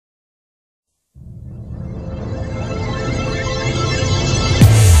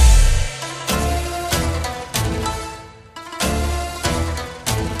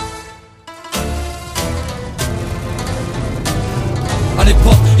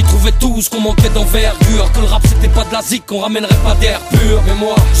trouvaient tous qu'on manquait d'envergure, que le rap c'était pas de la zik, qu'on ramènerait pas d'air pur. Mais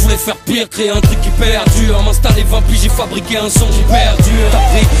moi, je voulais faire pire, créer un truc qui perdure. M'installer 20 piges, j'ai fabriqué un son qui perdure. T'as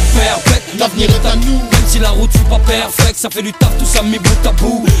pris, perpète, l'avenir est à nous. Même si la route fut pas perfecte, ça fait du taf, tout ça mis bout à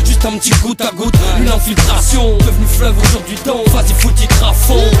bout. Juste un petit goutte à goutte, une infiltration. Devenu fleuve aujourd'hui donc, vas-y faut titre à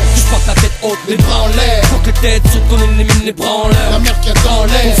fond. Touche pas ta tête haute, les bras en l'air. Faut que les têtes sautent, qu'on élimine les bras en l'air. La mer qu'il y a dans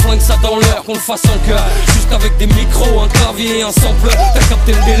l'air, on flingue ça dans l'heure, qu'on le fasse en cœur. Juste avec des micros, un clavier et un sampleur. T'as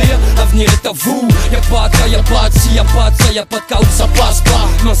capté le délire, l'avenir est à vous. Y'a pas de cas, y'a pas de si, y'a pas de ça, y'a pas de cas où ça passe pas.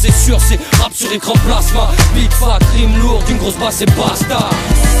 Non c'est sûr, c'est rap sur écran plasma. Big fat, rime lourde, une grosse basse et basta.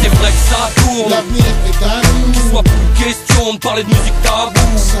 C'est vrai que ça tourne, l'avenir est à nous. Qu'il soit plus question de parler de musique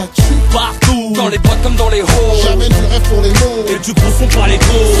tabou. Ça tue partout, dans les boîtes comme dans les halls. Jamais du rêve pour les mots et du gros son par les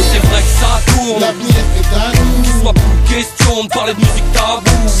causes. C'est vrai que ça tourne, l'avenir est à nous. Qu'il soit plus question de parler de musique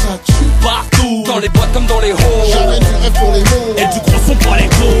tabou. Ça tue partout, dans les boîtes comme dans les halls. Jamais du rêve pour les mots et du gros son par les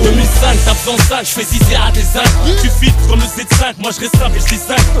causes. 2005, t'as besoin de 5, j'fais zizi à des 5. Tu filtres comme le Z5, moi je reste simple et je les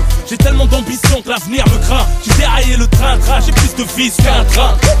 5. J'ai tellement d'ambition que l'avenir me craint. J'ai déraillé le train-train, j'ai plus de vis qu'un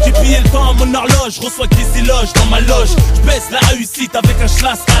train. J'ai plié le temps à mon horloge, je reçois que des éloges dans ma loge. Je baisse la réussite avec un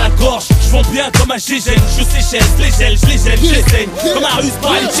schlass à la gorge. Je vends bien comme un gégène, je séchelle, je les gèle, je les gèle, je les saigne. Comme un russe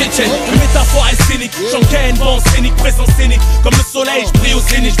par une tchétchène. Une métaphore est scénique, j'encaîne, vent scénique, présence scénique. Comme le soleil, je brille au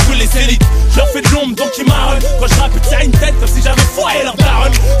zénith, je brûle les élites. Je leur fais de l'ombre donc ils marronnent. Quand je rappe, tiens une tête comme si j'avais foiré leur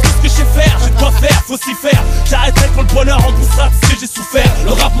daronne. Tout ce que je sais faire, j'ai de quoi faire, faut s'y faire. J'arrêterai quand le bonheur remboursera tout ce que j'ai souffert.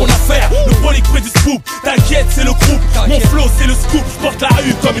 Le rap mon affaire, le polycré du scoop. T'inquiète, c'est le groupe, mon flow c'est le scoop. Je porte la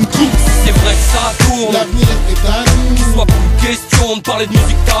rue comme une coupe. C'est vrai que ça tourne, l'avenir est à nous. Qu'il soit plus question de parler de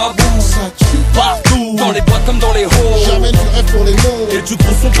musique tabou. Ça tue partout, dans les boîtes comme dans les halls. Jamais du rêve pour les mots et du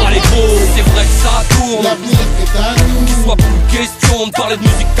gros son par les causes. C'est vrai que ça tourne, l'avenir est à nous. Qu'il soit plus question de parler de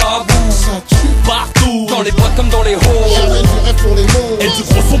musique tabou. Ça tue partout, dans les boîtes comme dans les halls.